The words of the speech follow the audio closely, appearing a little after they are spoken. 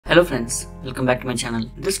Hello friends, welcome back to my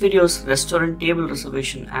channel. This video is restaurant table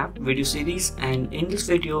reservation app video series, and in this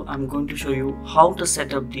video I'm going to show you how to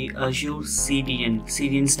set up the Azure CDN.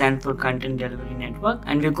 CDN stands for Content Delivery Network,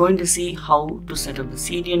 and we're going to see how to set up the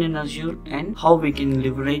CDN in Azure and how we can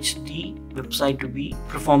leverage the website to be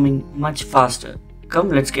performing much faster. Come,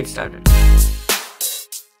 let's get started.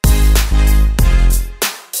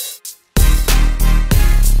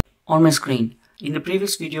 On my screen, in the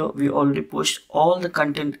previous video, we already pushed all the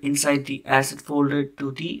content inside the asset folder to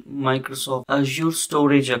the Microsoft Azure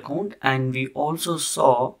storage account, and we also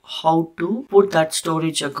saw how to put that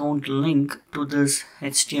storage account link to this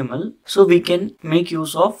HTML so we can make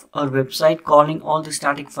use of our website calling all the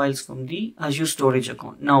static files from the Azure storage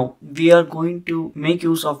account. Now, we are going to make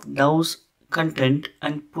use of those content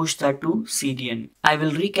and push that to CDN. I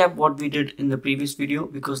will recap what we did in the previous video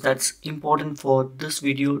because that's important for this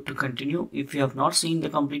video to continue. If you have not seen the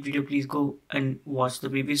complete video, please go and watch the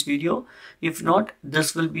previous video. If not,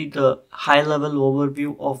 this will be the high level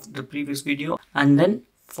overview of the previous video and then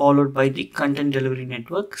followed by the content delivery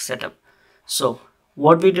network setup. So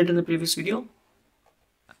what we did in the previous video,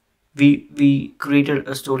 we created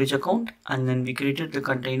a storage account and then we created the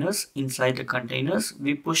containers. Inside the containers,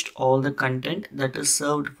 we pushed all the content that is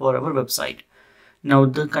served for our website. Now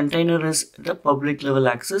the container is the public level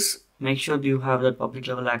access. Make sure you have that public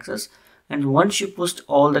level access. And once you pushed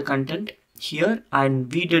all the content here, and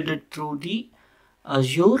we did it through the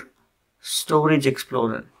Azure Storage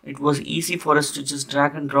Explorer. It was easy for us to just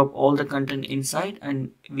drag and drop all the content inside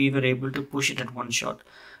and we were able to push it at one shot.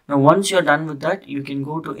 Now once you're done with that, you can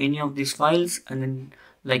go to any of these files and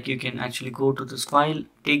then you can actually go to this file,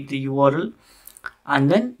 take the URL,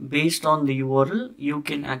 and then based on the URL you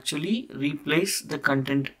can actually replace the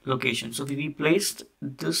content location. So we replaced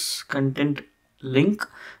this content link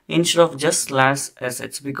instead of just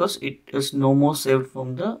 /assets because it is no more saved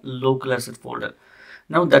from the local asset folder.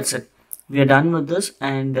 Now that's it. We are done with this,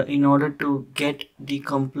 and in order to get the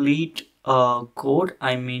complete code,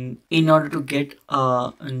 in order to get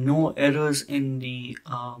no errors in the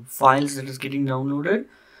files that is getting downloaded,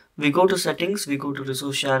 we go to settings, we go to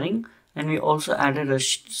resource sharing, and we also added a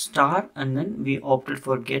star, and then we opted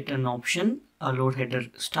for get an option, a load header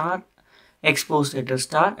star, expose header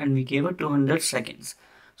star, and we gave it 200 seconds.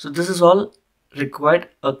 So this is all required,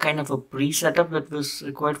 a kind of a pre-setup that was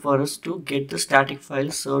required for us to get the static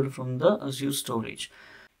files served from the Azure storage.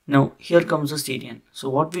 Now here comes the CDN. So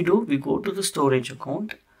what we do, we go to the storage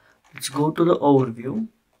account. Let's go to the overview.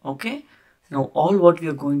 Okay. Now what we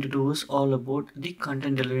are going to do is all about the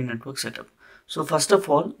content delivery network setup. So first of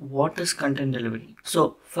all, what is content delivery?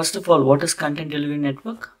 So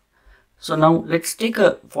now let's take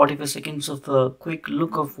a 45 seconds of a quick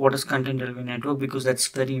look of what is content delivery network because that's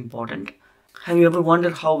very important. Have you ever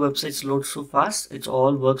wondered how websites load so fast? It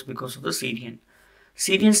all works because of the CDN.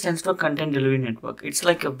 CDN stands for Content Delivery Network. It's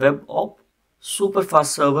like a web of super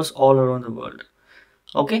fast servers all around the world.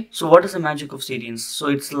 Okay, so what is the magic of CDNs? So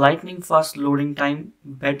it's lightning fast loading time,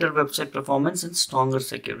 better website performance, and stronger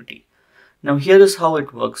security. Now here is how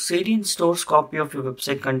it works. CDN stores copy of your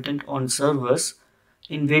website content on servers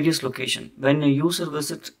in various locations. When a user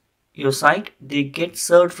visits your site, they get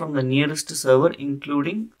served from the nearest server,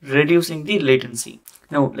 including reducing the latency.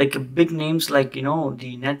 Now, like big names like, the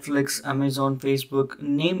Netflix, Amazon, Facebook,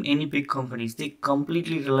 name any big companies, they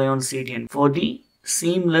completely rely on CDN for the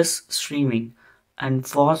seamless streaming and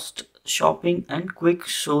fast shopping and quick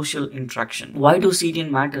social interaction. Why do CDN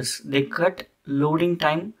matters? They cut loading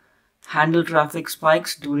time, handle traffic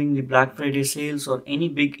spikes during the Black Friday sales or any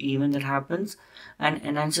big event that happens, and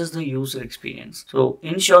enhances the user experience. So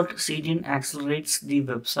in short, CDN accelerates the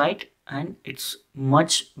website and it's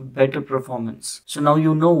much better performance. So now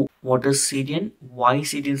you know what is CDN, why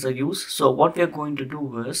CDNs are used. So what we are going to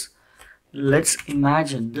do is, let's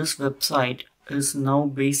imagine this website is now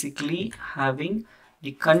basically having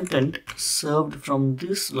the content served from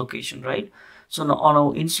this location, right? So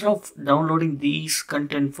now instead of downloading these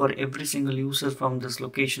content for every single user from this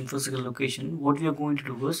location, physical location, what we are going to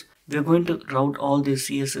do is we are going to route all the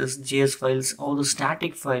CSS, JS files, all the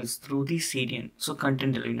static files through the CDN, so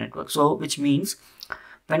Content Delivery Network. So which means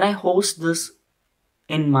when I host this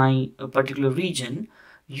in my particular region,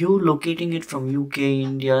 you locating it from UK,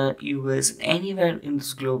 India, US, anywhere in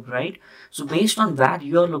this globe, right? So based on where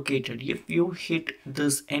you are located, if you hit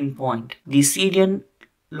this endpoint, the CDN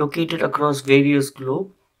located across various globe,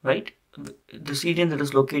 right? The CDN that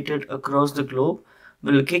is located across the globe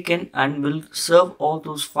will kick in and will serve all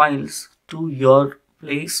those files to your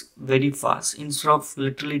place very fast instead of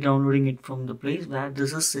literally downloading it from the place where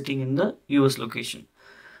this is sitting in the US location.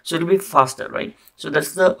 So it will be faster, right? So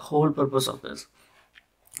that's the whole purpose of this.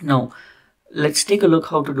 Now let's take a look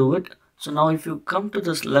how to do it. So now if you come to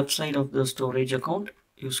this left side of the storage account,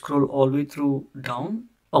 you scroll all the way through down.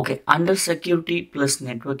 Okay, under security plus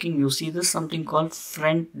networking, you see this something called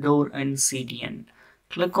front door and CDN.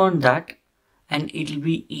 Click on that and it'll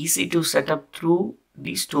be easy to set up through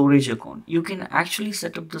the storage account. You can actually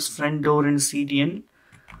set up this front door and CDN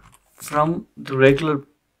from the regular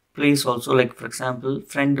place also, like for example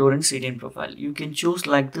front door and CDN profile. You can choose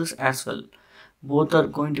like this as well. Both are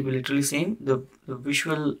going to be literally same. The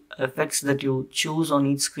visual effects that you choose on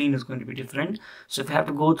each screen is going to be different. So if I have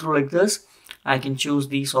to go through like this, I can choose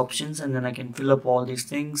these options and then I can fill up all these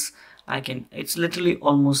things. It's literally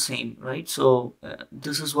almost same, right? So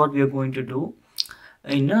this is what we are going to do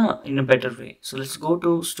in a better way. So let's go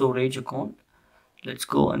to storage account. Let's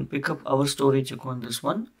go and pick up our storage account, this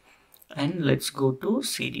one, and let's go to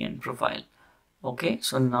CDN profile. Okay,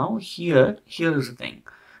 so now here is the thing.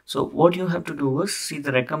 So what you have to do is see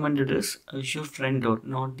the recommended is Azure Front Door,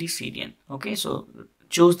 not the CDN. Okay, so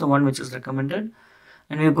choose the one which is recommended,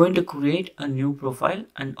 and we're going to create a new profile,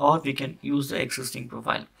 and or we can use the existing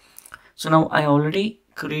profile. So now I already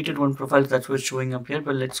created one profile, that's what's showing up here,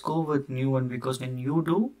 but let's go with new one, because when you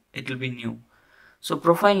do, it will be new. So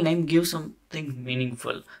profile name gives something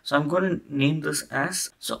meaningful. So I'm going to name this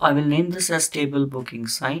as, so I will name this as table booking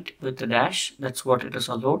site with the dash. That's what it is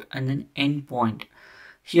allowed. And then endpoint.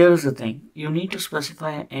 Here's the thing. You need to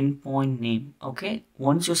specify an endpoint name. Okay.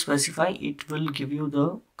 Once you specify, it will give you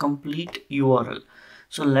the complete URL.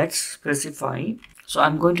 So let's specify. So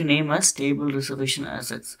I'm going to name as table reservation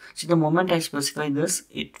assets. See, the moment I specify this,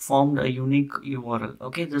 it formed a unique URL.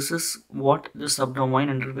 Okay. This is what the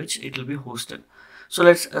subdomain under which it will be hosted. So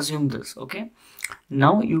let's assume this. Okay,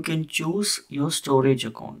 now you can choose your storage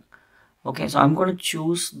account. Okay, so I'm going to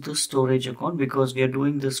choose the storage account because we are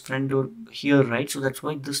doing this front door here, right? So that's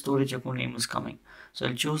why the storage account name is coming. So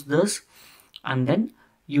I'll choose this, and then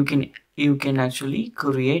you can actually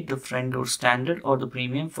create the front door standard or the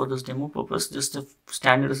premium. For this demo purpose, just the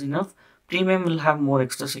standard is enough. Premium will have more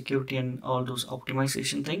extra security and all those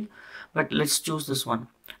optimization thing, but let's choose this one.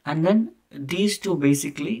 And then these two,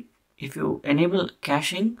 basically, if you enable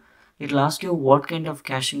caching, it'll ask you what kind of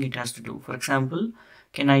caching it has to do. For example,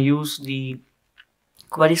 can I use the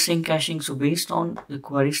query string caching? So based on the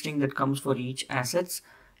query string that comes for each assets,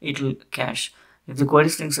 it'll cache. If the query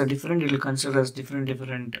strings are different, it'll consider as different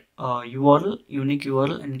URL, unique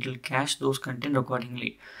URL, and it'll cache those content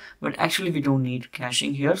accordingly. But actually we don't need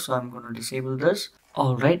caching here, so I'm going to disable this.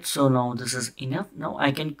 Alright, so now this is enough. Now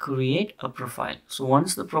I can create a profile. So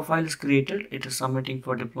once the profile is created, it is submitting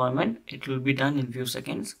for deployment. It will be done in few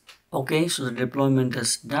seconds. Okay, so the deployment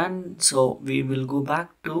is done. So we will go back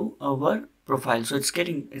to our profile. So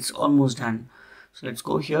it's almost done. So let's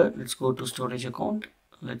go here. Let's go to storage account.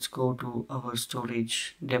 Let's go to our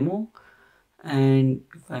storage demo. And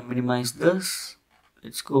if I minimize this,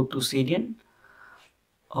 let's go to CDN.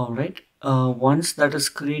 Alright, once that is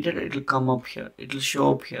created, it will come up here. It will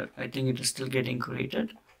show up here. I think it is still getting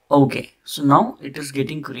created. Okay, so now it is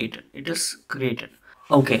getting created. It is created.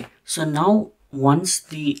 Okay, so now once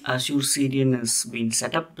the Azure CDN is being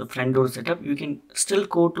set up, the front door setup, you can still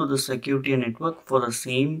go to the security and network for the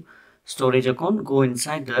same storage account. Go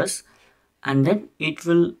inside this, and then it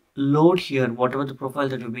will load here whatever the profile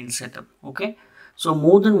that you've been set up. Okay, so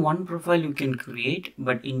more than one profile you can create,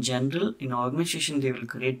 but in general in organization they will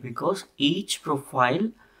create, because each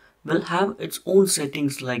profile will have its own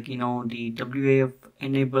settings, like the WAF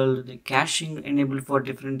enabled, the caching enabled for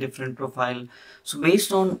different profile. So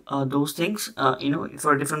based on those things,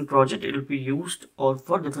 for a different project it will be used, or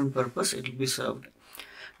for different purpose it will be served.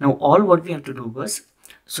 Now all what we have to do is,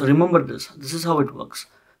 so remember this is how it works.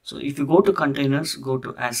 So if you go to containers, go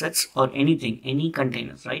to assets or any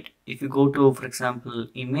containers, right? If you go to, for example,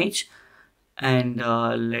 image, and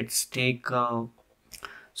let's take, so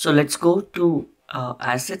let's go to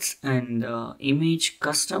assets and image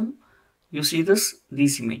custom. You see this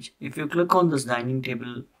image. If you click on this dining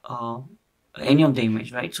table, any of the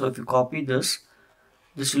image, right? So if you copy this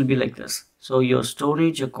will be like this. So your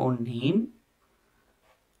storage account name,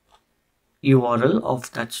 URL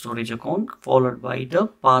of that storage account, followed by the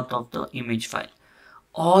path of the image file.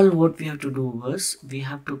 All what we have to do is we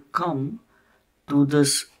have to come to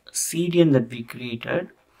this CDN that we created,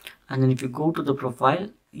 and then if you go to the profile,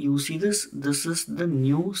 you see this is the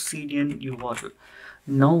new CDN URL.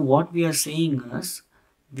 Now what we are saying is,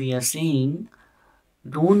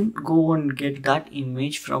 don't go and get that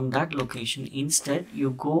image from that location. Instead you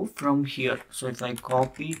go from here. So if I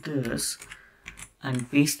copy this and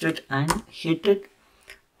paste it and hit it,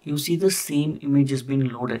 you see the same image is being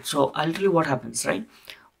loaded. So I'll tell you what happens, right?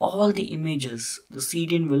 all the images the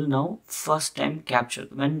CDN will now first time capture.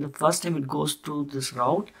 When the first time it goes through this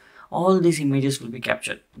route, all these images will be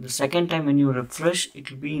captured. The second time when you refresh, it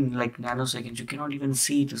will be in like nanoseconds. You cannot even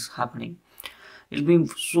see it is happening. It will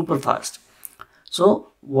be super fast.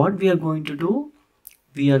 So what we are going to do,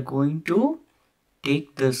 we are going to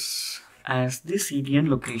take this as the CDN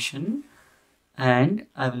location, and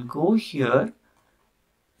I will go here.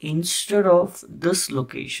 Instead of this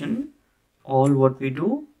location, all what we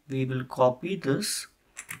do, we will copy this,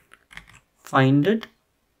 find it,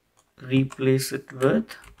 replace it with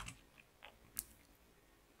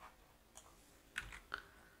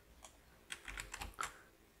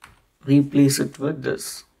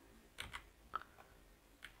this.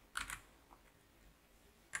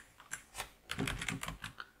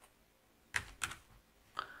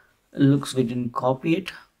 Looks we didn't copy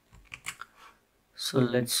it, so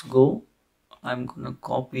let's go. I'm gonna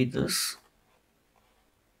copy this.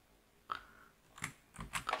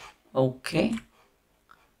 Okay,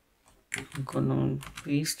 I'm gonna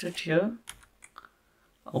paste it here.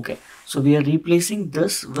 Okay, so we are replacing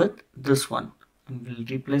this with this one, and we'll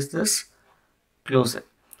replace this, close it.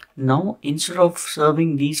 Now instead of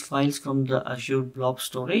serving these files from the Azure Blob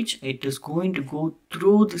storage, it is going to go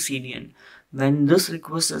through the CDN. When this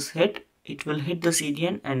request is hit, it will hit the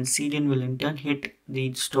CDN, and CDN will in turn hit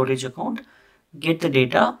the storage account, get the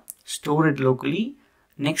data, store it locally.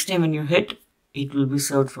 Next time when you hit, it will be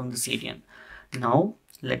served from the CDN. Now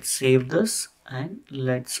let's save this, and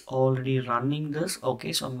let's already running this.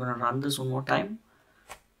 Okay, so I'm going to run this one more time.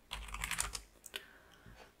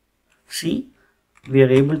 See, we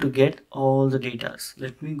are able to get all the data.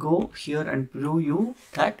 Let me go here and prove you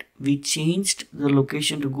that we changed the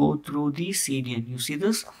location to go through the CDN. You see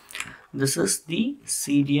this? This is the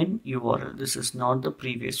CDN URL. This is not the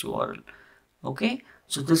previous URL. Okay,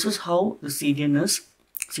 so this is how the CDN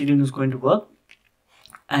is going to work.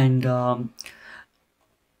 And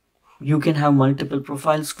you can have multiple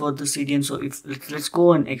profiles for the CDN. So if let's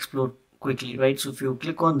go and explore quickly, right? So if you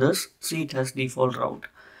click on this, see it has default route.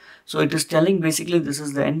 So it is telling basically this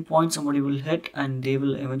is the endpoint somebody will hit, and they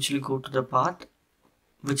will eventually go to the path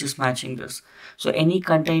which is matching this. So any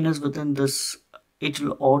containers within this, it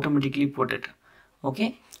will automatically put it.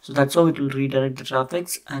 Okay, so that's how it will redirect the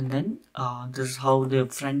traffics. And then this is how the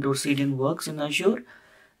front door CDN works in Azure.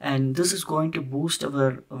 And this is going to boost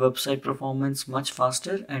our website performance much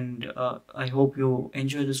faster. And I hope you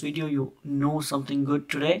enjoy this video. You know something good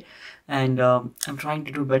today. And I'm trying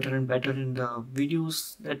to do better and better in the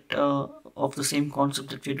videos that of the same concept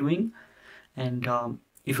that we're doing. And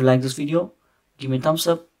if you like this video, give me a thumbs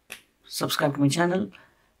up, subscribe to my channel,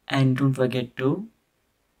 and don't forget to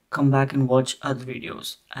come back and watch other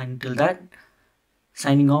videos. Until that,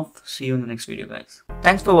 signing off. See you in the next video, guys.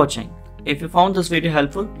 Thanks for watching. If you found this video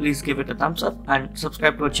helpful, please give it a thumbs up and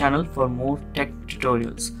subscribe to our channel for more tech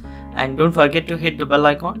tutorials. And don't forget to hit the bell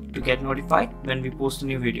icon to get notified when we post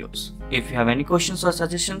new videos. If you have any questions or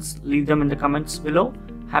suggestions, leave them in the comments below.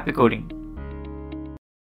 Happy coding!